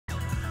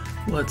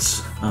What's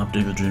up,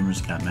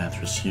 Diggletdreams? Got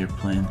Mathras here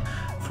playing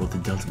for the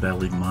Delta Battle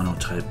League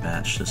MonoType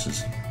match.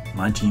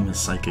 My team is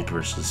Psychic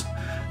versus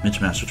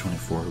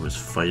MitchMaster24, who is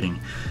fighting.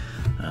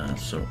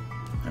 So,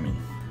 I mean,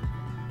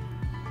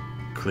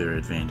 clear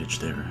advantage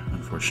there,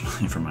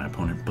 unfortunately, for my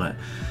opponent, but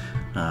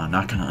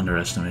not going to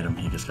underestimate him.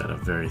 He just got a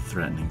very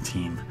threatening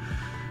team.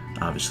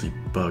 Obviously,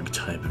 Bug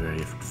type,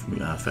 very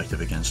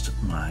effective against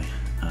my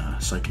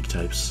Psychic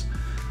types.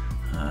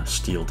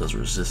 Steel does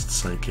resist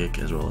Psychic,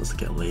 as well as the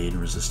Get Laid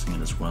resisting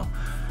it as well.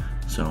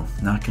 So,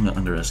 not going to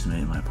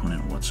underestimate my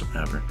opponent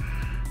whatsoever.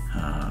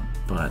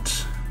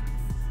 But,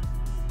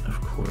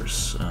 of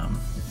course,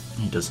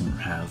 he doesn't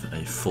have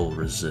a full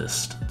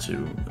resist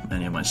to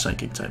any of my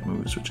Psychic type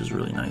moves, which is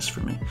really nice for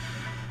me.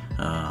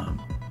 I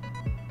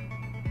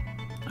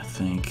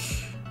think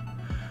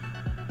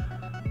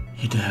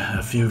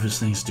a few of his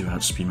things do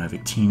outspeed my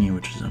Victini,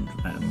 which is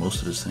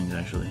most of his things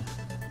actually.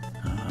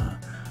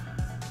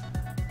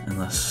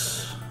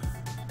 Unless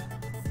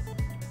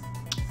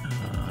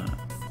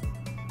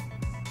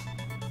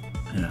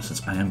yeah,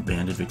 since I am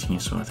banded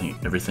Victini, so I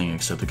think everything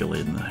except the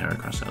Gallade and the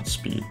Heracross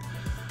outspeed.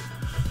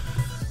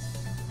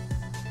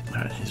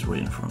 Alright, he's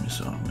waiting for me,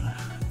 so I'm gonna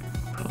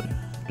probably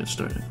get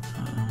started.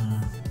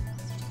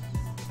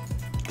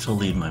 So I'll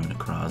lead my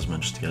Necrozma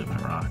just to get my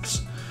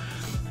rocks.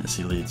 As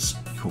he leads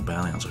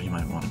Cobalion, so he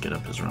might want to get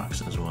up his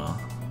rocks as well.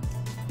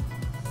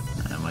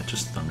 I might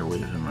just Thunder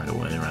Wave him right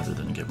away rather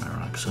than get my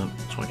rocks up,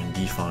 so I can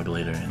defog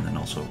later and then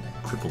also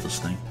cripple this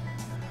thing.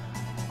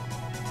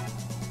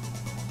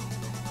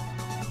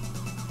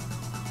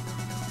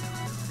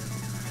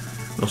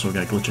 We also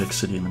got Glitch X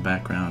City in the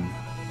background,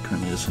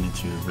 currently listening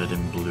to Red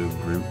and Blue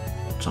Root,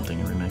 something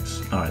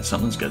remix. Alright,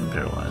 something's getting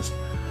paralyzed.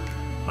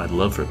 I'd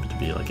love for it to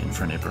be like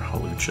Infernape or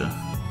Hawlucha,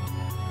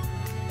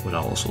 but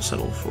I'll also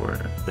settle for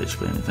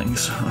basically anything,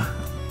 so...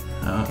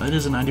 it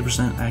is a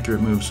 90%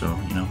 accurate move, so,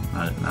 you know,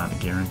 not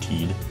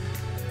guaranteed.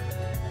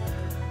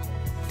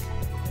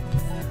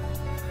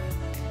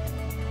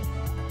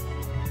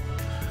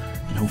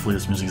 And hopefully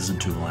this music isn't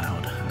too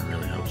loud. I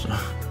really hope so.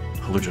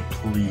 Hawlucha,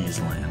 please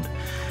land.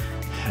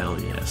 Hell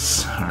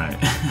yes. Alright.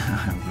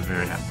 I'm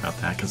very happy about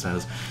that, because that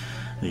is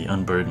the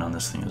unburden on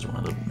this thing is one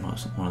of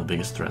the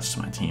biggest threats to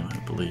my team, I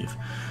believe.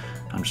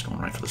 I'm just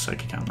going right for the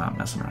Psychic. I'm not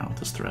messing around with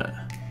this threat.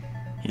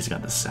 He's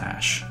got the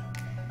Sash.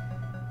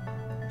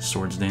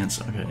 Swords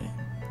Dance, okay.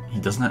 He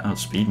does not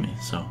outspeed me,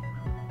 so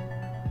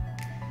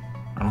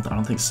I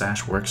don't think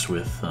Sash works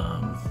with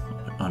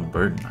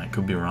Unburden. I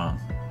could be wrong.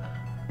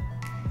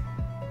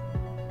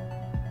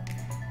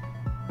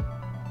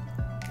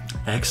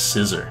 X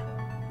Scissor.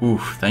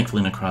 Oof,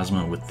 thankfully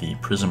Necrozma with the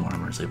Prism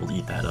Armor is able to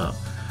eat that up.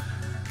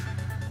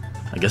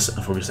 I guess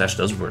Focus Sash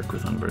does work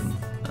with Unburden,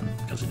 then,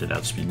 because he did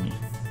outspeed me.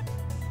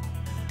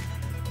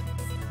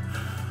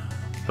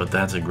 But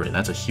that's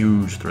a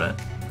huge threat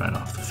right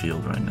off the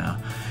field right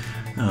now.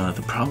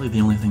 Probably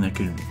the only thing that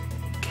could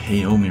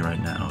KO me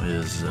right now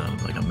is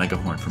like a Mega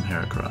Horn from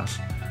Heracross.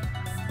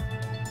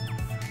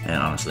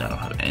 And honestly, I don't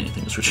have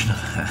anything to switch into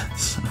that.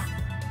 So.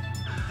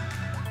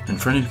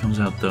 Infernape comes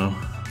out though.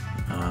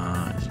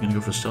 Is he gonna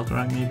go for Stealth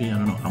Rock maybe? I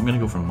don't know. I'm gonna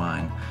go for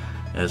mine.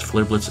 As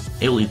Flare Blitz,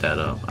 it'll eat that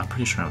up. I'm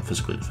pretty sure I'm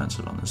physically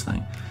defensive on this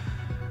thing.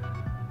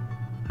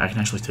 I can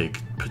actually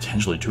take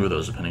potentially 2 of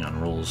those depending on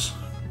rolls.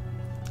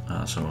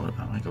 So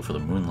I might go for the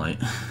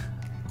Moonlight.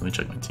 Let me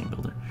check my team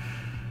builder.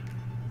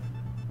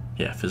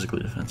 Yeah,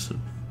 physically defensive.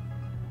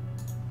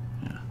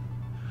 Yeah.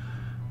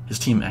 His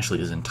team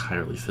actually is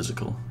entirely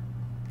physical,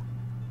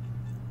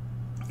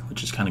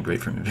 which is kind of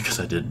great for me because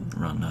I did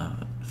run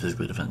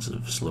physically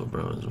defensive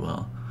Slowbro as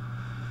well.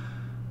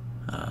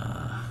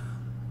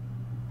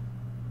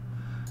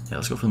 Yeah,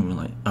 let's go for the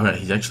Moonlight. Alright,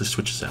 he actually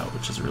switches out,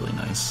 which is really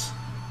nice.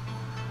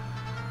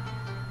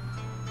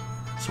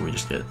 So we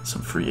just get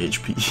some free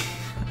HP.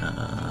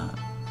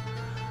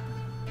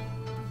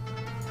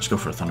 Let's go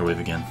for a Thunder Wave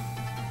again.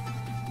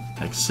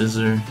 X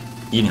Scissor,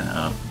 eating that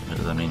up,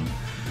 because I mean,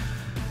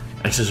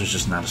 X Scissor is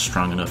just not a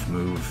strong enough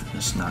move.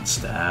 It's not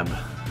stab.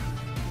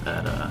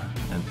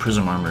 And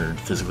Prism Armor,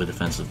 physically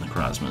defensive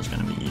Necrozma is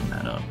going to be eating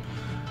that up.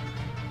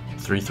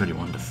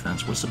 331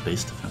 defense. What's the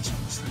base defense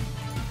on this thing?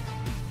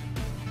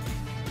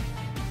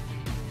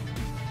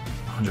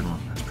 101.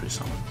 That's pretty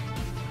solid.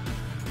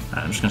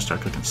 Alright, I'm just going to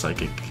start cooking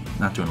Psychic.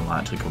 Not doing a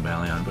lot to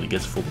Cobalion, but he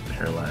gets fully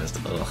paralyzed.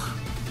 Ugh,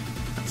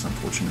 that's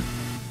unfortunate.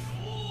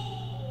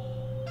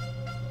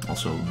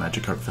 Also,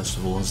 Magikarp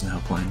Festival is now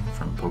playing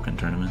from Pokken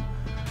Tournament.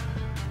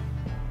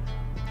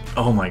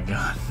 Oh my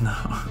god, no.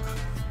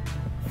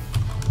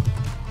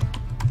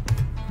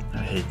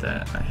 I hate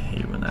that. I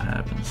hate when that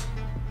happens.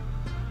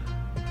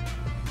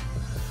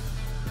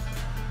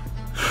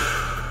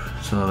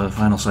 So the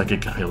final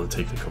Psychic got able to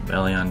take the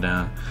Cobalion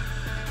down.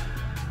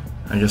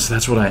 I guess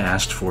that's what I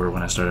asked for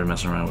when I started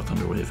messing around with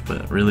Thunder Wave,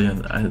 but really,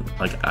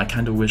 I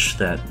kind of wish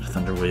that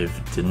Thunder Wave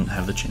didn't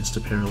have the chance to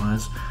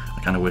paralyze.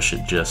 I kind of wish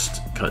it just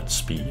cut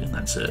speed and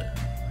that's it,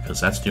 because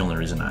that's the only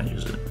reason I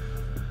use it.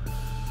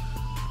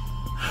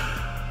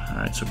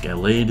 Alright, so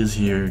Gallade is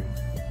here.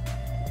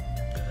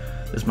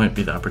 This might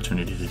be the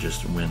opportunity to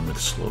just win with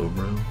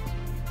Slowbro,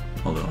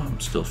 Although I'm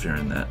still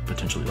fearing that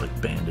potentially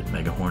like banded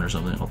Mega Horn or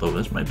something, although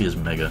this might be his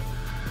Mega.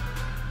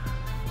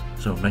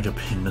 So Mega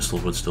Pain Missile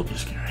would still be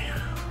scary.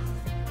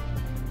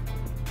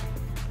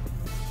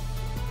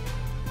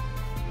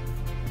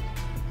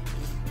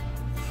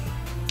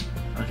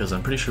 Because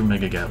I'm pretty sure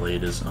Mega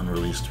Gatlade is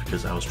unreleased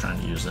because I was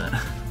trying to use that.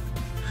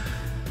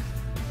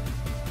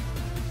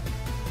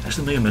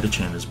 Actually, Mega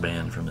Medicham is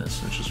banned from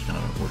this, which is kind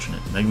of unfortunate.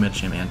 Mega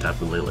Medicham and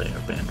Tapu Lele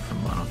are banned from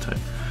MonoType.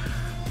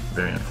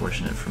 Very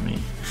unfortunate for me.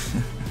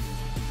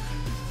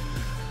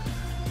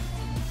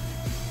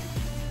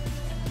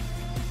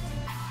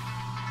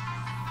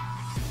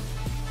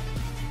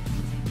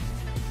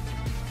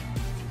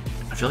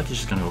 I feel like he's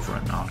just gonna go for a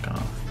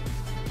knockoff.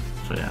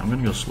 So yeah, I'm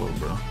gonna go slow,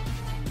 bro.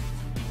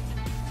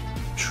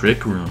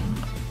 Trick Room,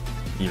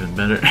 even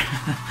better.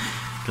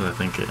 Because I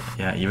think,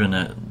 yeah, even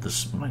at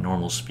this my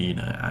normal speed,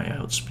 I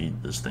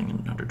outspeed this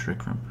thing under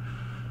Trick Room.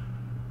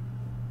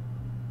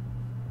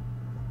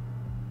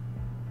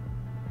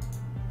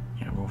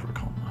 Yeah, we'll over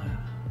Calm Mind.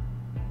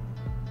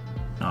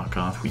 Knock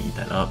off, we eat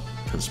that up,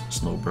 because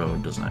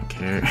Slowbro does not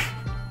care.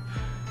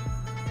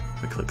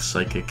 We click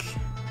Psychic,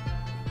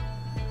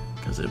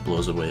 because it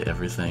blows away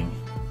everything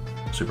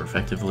super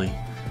effectively,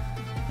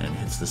 and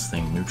hits this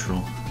thing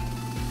neutral.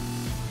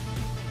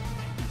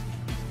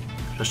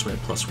 Especially at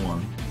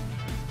 +1.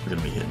 We're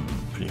gonna be hitting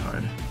pretty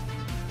hard.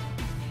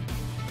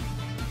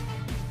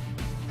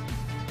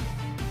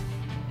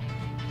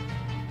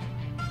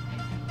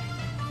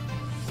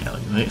 Yeah,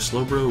 like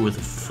Slowbro with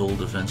full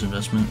defense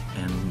investment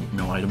and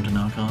no item to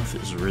knock off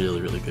is really,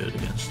 really good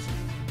against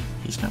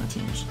these kind of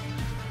teams.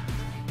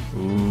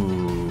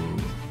 Ooh,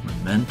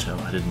 Memento.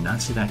 I did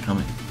not see that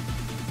coming.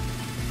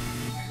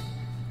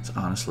 It's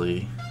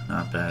honestly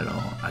not bad at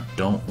all. I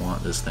don't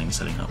want this thing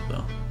setting up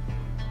though.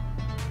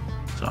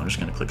 So I'm just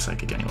gonna click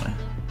Psychic anyway.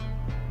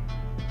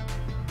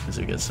 Because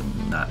it gets some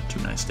not too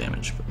nice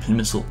damage. But Pin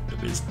Missile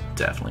is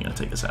definitely going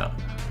to take us out.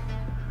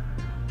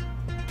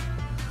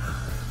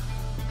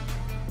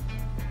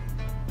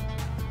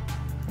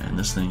 And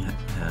this thing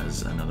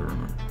has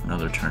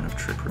another turn of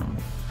Trick Room,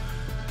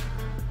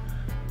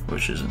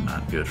 which is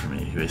not good for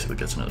me. He basically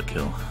gets another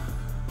kill.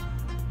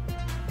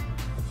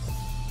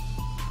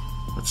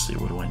 Let's see,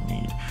 what do I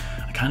need?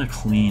 I kind of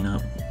clean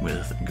up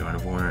with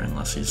Gardevoir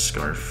unless he's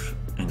Scarf,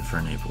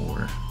 Infernape,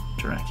 or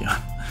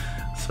Terrakion.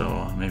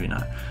 So maybe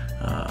not.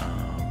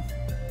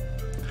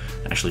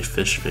 Actually,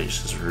 Fish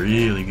Face is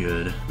really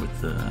good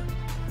with the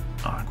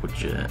Aqua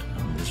Jet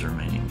on these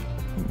remaining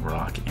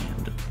Rock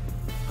and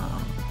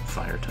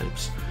Fire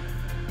types.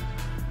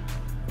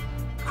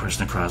 Of course,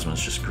 Necrozma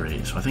is just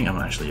great. So I think I'm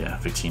actually, yeah,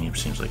 Victini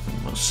seems like the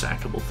most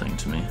sackable thing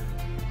to me.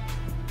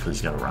 Because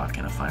he's got a Rock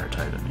and a Fire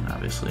type. I mean,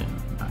 obviously,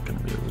 I'm not going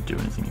to be able to do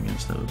anything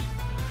against those.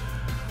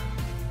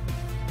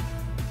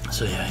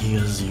 So yeah, he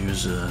does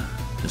use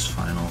his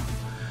final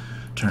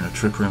turn of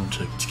Trick Room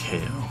to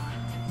KO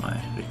my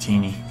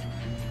Victini,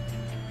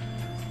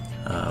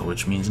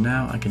 which means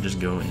now I can just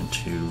go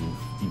into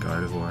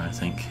Gardevoir, I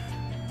think.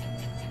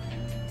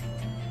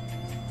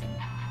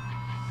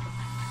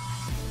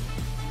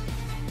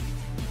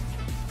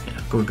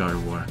 Yeah, go with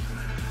Gardevoir.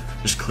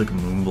 Just click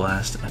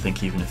Moonblast. I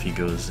think even if he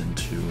goes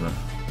into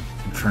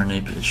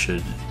Infernape, it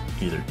should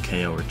either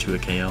KO or 2 a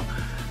KO.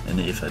 And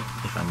if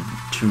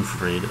I'm too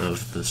afraid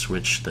of the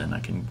switch, then I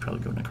can probably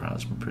go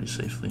Necrozma pretty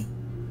safely.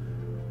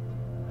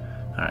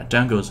 Alright,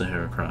 down goes the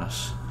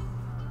Heracross.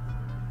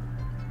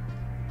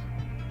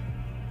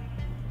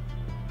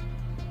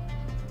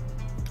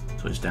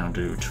 So he's down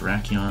to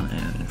Terrakion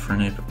and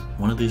Infernape.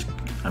 One of these,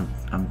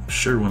 I'm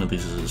sure one of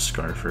these is a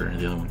Scarfer,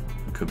 the other one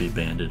could be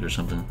Banded or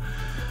something.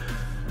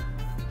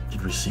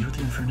 Did we see what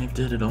the Infernape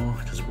did at all?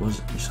 Because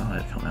we saw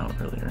it come out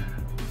earlier.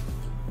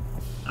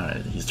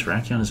 Alright,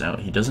 Terrakion is out.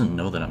 He doesn't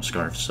know that I'm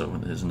Scarfed, so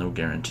there's no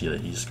guarantee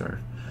that he's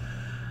Scarfed.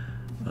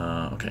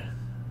 Okay.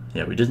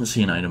 Yeah, we didn't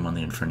see an item on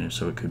the Infernape,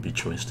 so it could be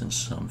choiced in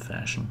some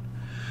fashion.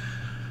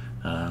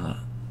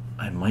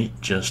 I might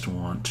just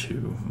want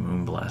to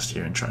Moonblast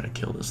here and try to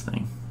kill this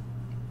thing.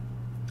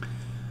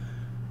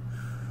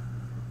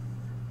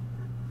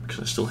 Because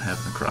I still have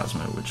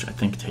Necrozma, which I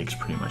think takes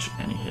pretty much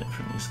any hit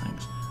from these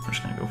things. I'm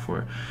just going to go for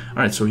it.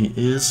 Alright, so he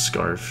is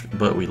Scarfed,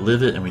 but we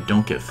live it and we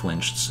don't get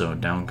flinched, so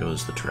down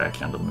goes the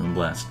Terrakion to the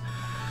Moonblast.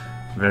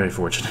 Very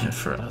fortunate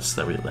for us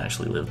that we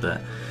actually lived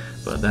that.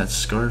 But that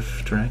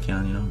Scarf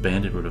Terrakion, you know,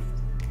 Banded would have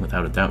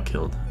without a doubt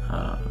killed.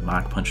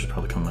 Mach Punch is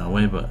probably coming my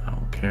way, but I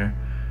don't care.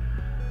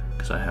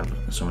 Because I have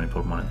so many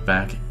Pokemon in the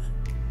back.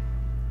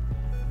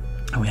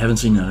 And we haven't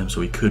seen him,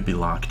 so he could be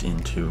locked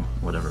into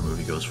whatever move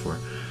he goes for.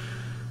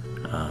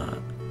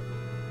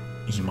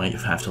 He might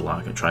have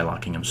to try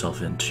locking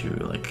himself into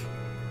like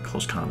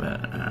close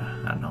combat.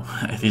 I don't know.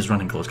 If he's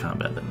running close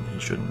combat, then he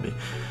shouldn't be.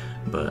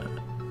 But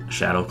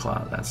Shadow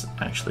Claw, that's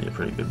actually a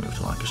pretty good move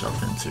to lock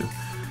yourself into.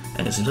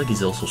 And it seems like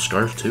he's also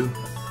Scarfed too.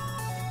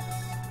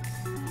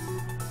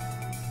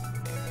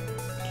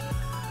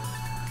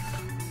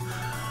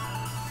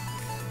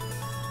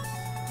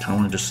 I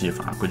want to just see if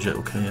Aqua Jet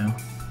will KO.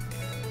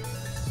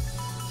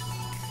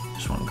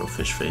 Just want to go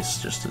Fish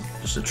Face just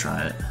to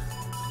try it.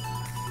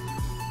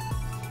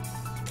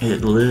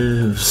 It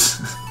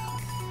lives.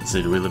 Let's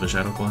see, do we live a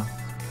Shadow Claw?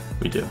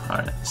 We do.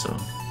 Alright, so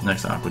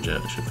next Aqua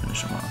Jet should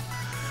finish him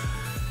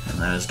off. And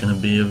that is going to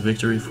be a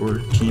victory for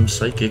Team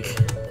Psychic.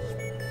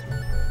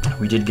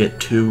 We did get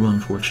 2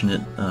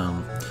 unfortunate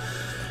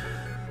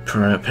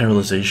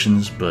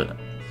paralyzations, but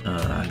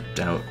I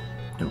doubt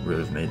it would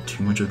have made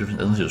too much of a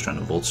difference, unless he was trying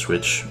to Volt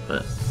Switch,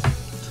 but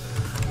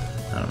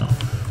I don't know.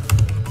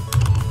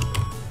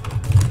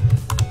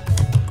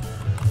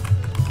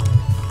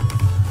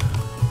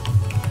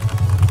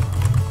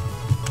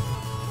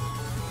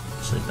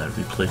 Save that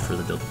replay for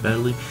the Delta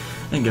Battle League.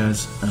 And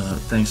guys,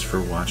 thanks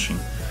for watching,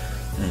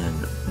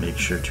 and make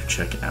sure to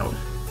check out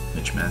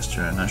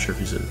MitchMaster. I'm not sure if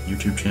he's a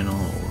YouTube channel,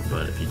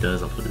 but if he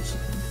does, I'll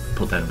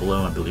put that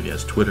below. I believe he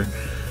has Twitter,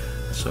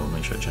 so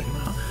make sure to check him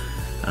out.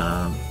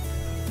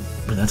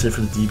 But that's it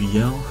for the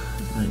DBL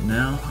right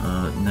now.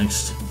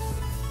 Next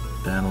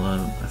battle,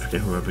 I forget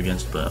who we're up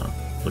against, but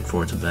look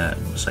forward to that.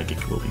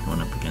 Psychic will be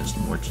going up against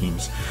more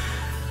teams.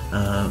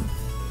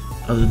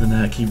 Other than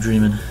that, keep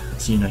dreaming.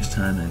 See you next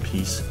time, and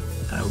peace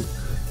out.